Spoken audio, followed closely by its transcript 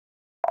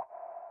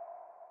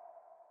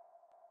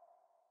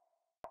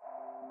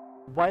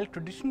While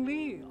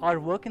traditionally our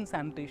work in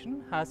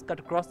sanitation has cut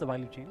across the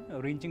value chain,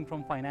 ranging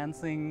from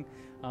financing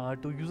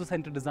to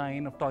user-centered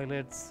design of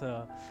toilets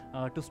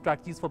to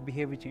strategies for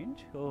behavior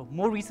change,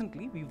 more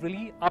recently we've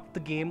really upped the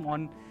game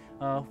on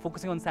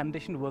focusing on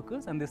sanitation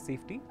workers and their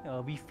safety.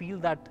 We feel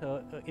that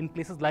in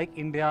places like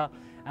India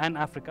and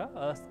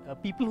Africa,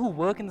 people who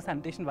work in the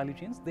sanitation value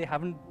chains, they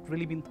haven't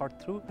really been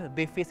thought through.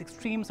 They face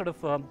extreme sort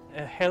of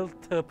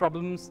health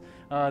problems,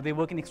 they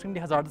work in extremely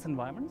hazardous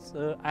environments,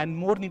 and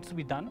more needs to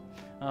be done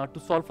to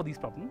solve for these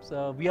problems.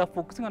 We are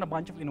focusing on a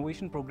bunch of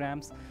innovation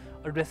programs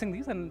addressing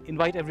these and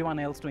invite everyone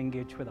else to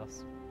engage with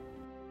us.